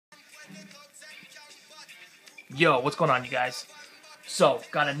Yo, what's going on, you guys? So,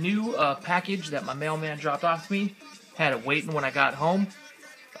 got a new package that my mailman dropped off to me. Had it waiting when I got home.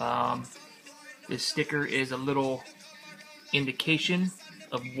 Um, this sticker is a little indication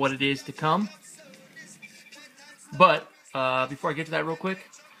of what it is to come. But, before I get to that real quick,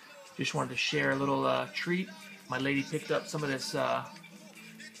 just wanted to share a little treat. My lady picked up some of this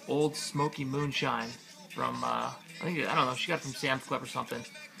old smoky moonshine from, I don't know, she got it from Sam's Club or something.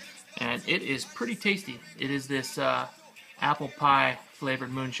 And it is pretty tasty. It is this apple pie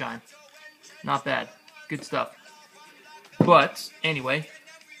flavored moonshine. Not bad. Good stuff. But anyway,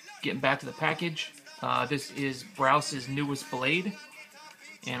 getting back to the package. This is Brous's newest blade,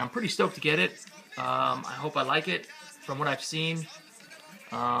 and I'm pretty stoked to get it. I hope I like it. From what I've seen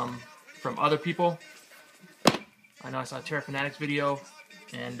from other people, I know I saw a Terra Fanatics video,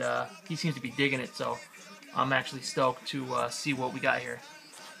 and he seems to be digging it. So I'm actually stoked to see what we got here.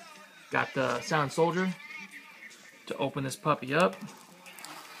 Got the Silent Soldier to open this puppy up.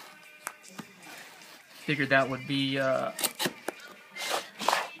 Figured that would be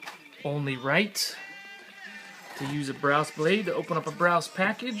only right to use a Brous blade to open up a Brous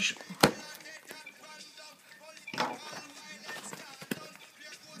package.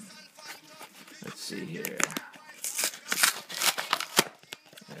 Let's see here.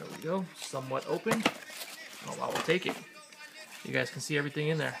 There we go. Somewhat open. Oh, well, we'll take it. You guys can see everything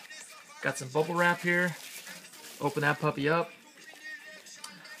in there. Got some bubble wrap here. Open that puppy up.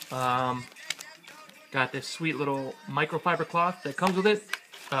 Got this sweet little microfiber cloth that comes with it.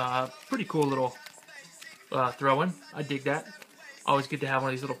 Pretty cool little throw-in. I dig that. Always good to have one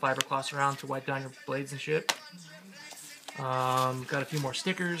of these little fiber cloths around to wipe down your blades and shit. Got a few more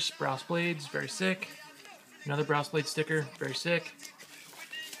stickers. Brous blades, very sick. Another Brous blade sticker, very sick.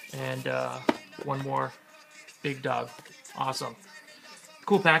 And one more big dog. Awesome.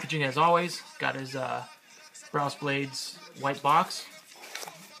 Cool packaging as always. Got his Brous blades white box.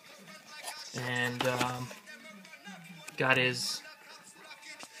 And got his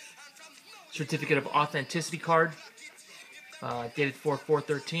certificate of authenticity card, dated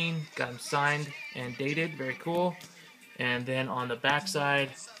 4/4/13. Got him signed and dated, very cool. And then on the back side,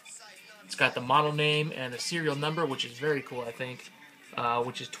 it's got the model name and the serial number, which is very cool, I think,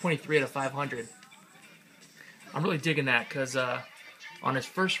 which is 23 out of 500. I'm really digging that because on his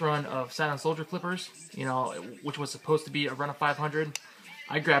first run of Silent Soldier flippers, you know, which was supposed to be a run of 500,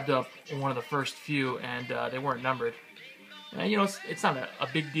 I grabbed up one of the first few, and they weren't numbered. And, you know, it's not a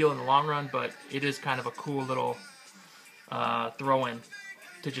big deal in the long run, but it is kind of a cool little throw-in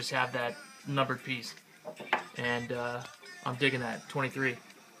to just have that numbered piece. And I'm digging that, 23.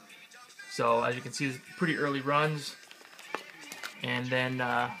 So, as you can see, pretty early runs. And then,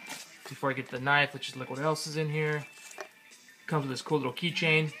 before I get to the knife, let's just look what else is in here. Comes with this cool little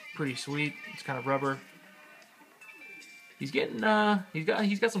keychain, pretty sweet. It's kind of rubber. He's getting,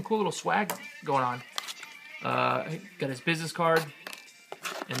 he's got some cool little swag going on. Got his business card,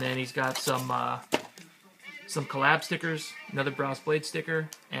 and then he's got some collab stickers, another Brous blade sticker,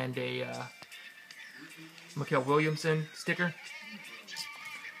 and a Michael Williamson sticker.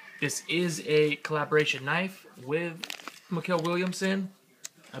 This is a collaboration knife with Michael Williamson.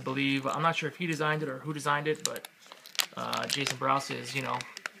 I believe, I'm not sure if he designed it or who designed it, but Jason Brous is, you know,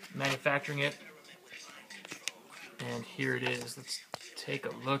 manufacturing it. And here it is. Let's take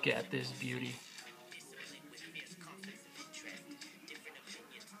a look at this beauty.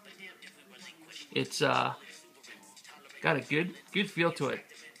 It's got a good feel to it.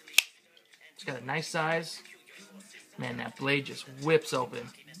 It's got a nice size. Man, that blade just whips open.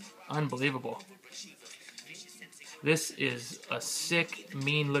 Unbelievable. This is a sick,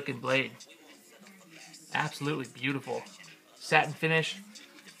 mean looking blade. Absolutely beautiful. Satin finish.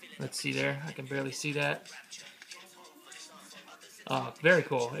 Let's see there. I can barely see that. Very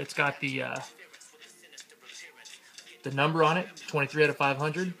cool. It's got the number on it, 23 out of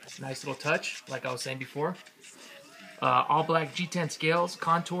 500. Nice little touch, like I was saying before. All black G10 scales,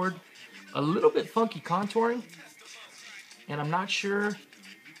 contoured. A little bit funky contouring, and I'm not sure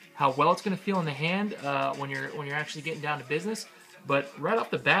how well it's going to feel in the hand when you're actually getting down to business. But right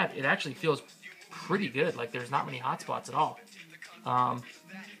off the bat, it actually feels pretty good. Like there's not many hot spots at all. I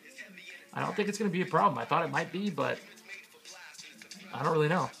don't think it's going to be a problem. I thought it might be, but I don't really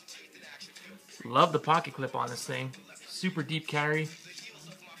know. Love the pocket clip on this thing. Super deep carry.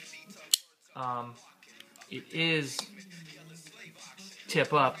 It is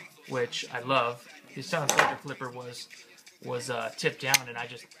tip up, which I love. His Silent Soldier flipper was tipped down, and I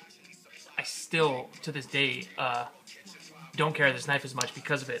still to this day don't carry this knife as much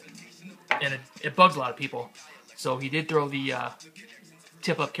because of it, and it bugs a lot of people. So he did throw the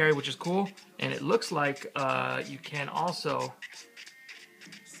tip-up carry, which is cool. And it looks like you can also,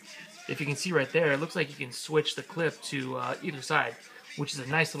 if you can see right there, it looks like you can switch the clip to either side, which is a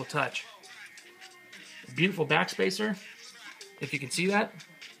nice little touch. Beautiful backspacer, if you can see that.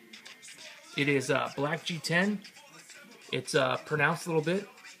 It is black G10. It's pronounced a little bit,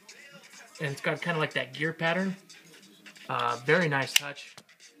 and it's got kind of like that gear pattern. Very nice touch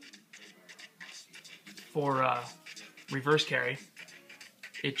for reverse carry.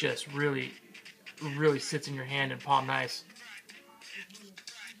 It just really sits in your hand and palm nice.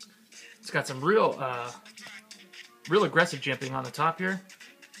 It's got some real aggressive jimping on the top here.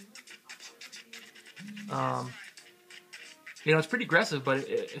 You know, it's pretty aggressive, but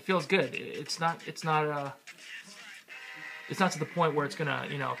it feels good. It's not to the point where it's gonna,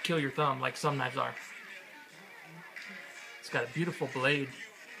 you know, kill your thumb like some knives are. It's got a beautiful blade.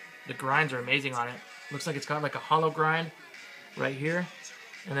 The grinds are amazing on it. Looks like it's got like a hollow grind right here,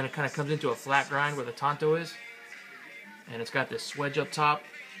 and then it kind of comes into a flat grind where the tanto is, and it's got this swedge up top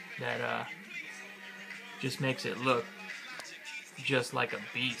that just makes it look just like a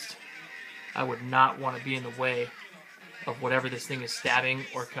beast. I would not want to be in the way of whatever this thing is stabbing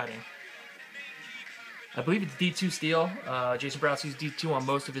or cutting. I believe it's D2 steel. Jason Brous used D2 on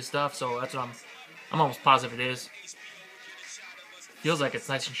most of his stuff, so that's what I'm almost positive it is. Feels like it's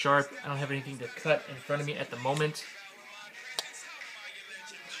nice and sharp. I don't have anything to cut in front of me at the moment.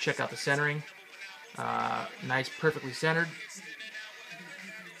 Let's check out the centering. Nice, perfectly centered.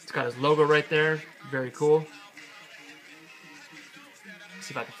 It's got his logo right there. Very cool. Let's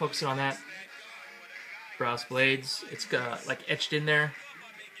see if I can focus in on that. Brous blades. It's got like etched in there.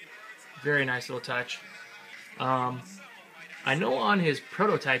 Very nice little touch. I know on his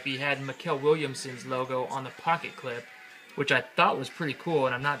prototype he had Mikkel Williamson's logo on the pocket clip, which I thought was pretty cool,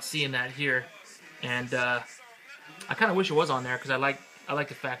 and I'm not seeing that here. And I kind of wish it was on there, because I like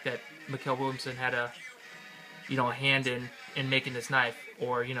the fact that Mikkel Williamson had a hand in making this knife,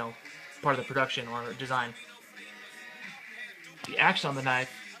 or part of the production or design. The action on the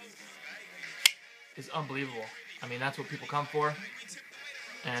knife is unbelievable. I mean, that's what people come for,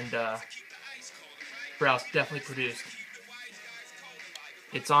 and Brous definitely produced.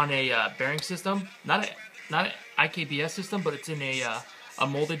 It's on a bearing system, not an IKBS system, but it's in a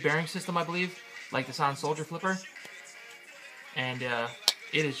molded bearing system, I believe, like the San Soldier flipper. And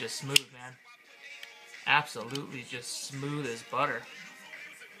it is just smooth, man. Absolutely just smooth as butter.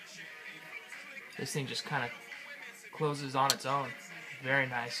 This thing just kind of closes on its own. Very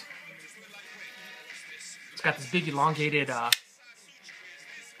nice. It's got this big elongated, I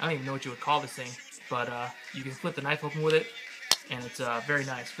don't even know what you would call this thing, but you can flip the knife open with it, and it's very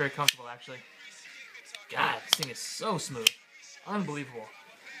nice, very comfortable actually. God, this thing is so smooth. Unbelievable.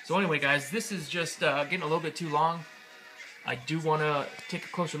 So anyway, guys, this is just getting a little bit too long. I do want to take a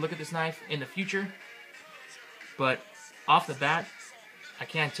closer look at this knife in the future, but off the bat, I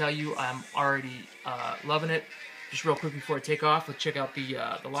can't tell you I'm already loving it. Just real quick before I take off, let's check out the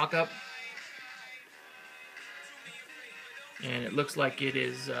lockup. And it looks like it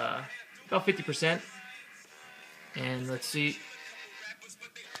is about 50%. And let's see.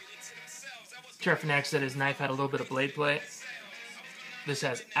 Terra Fanatics said his knife had a little bit of blade play. This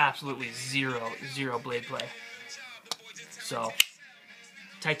has absolutely zero blade play. So,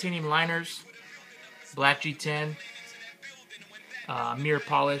 titanium liners, black G10, mirror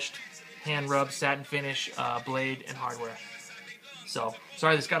polished, hand rubbed, satin finish, blade, and hardware. So,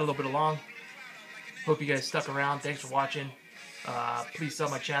 sorry this got a little bit long. Hope you guys stuck around. Thanks for watching. Please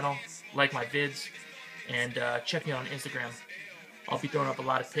sub my channel, like my vids, and check me out on Instagram. I'll be throwing up a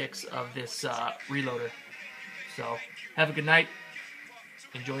lot of pics of this reloader. So, have a good night.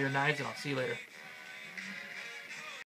 Enjoy your knives, and I'll see you later.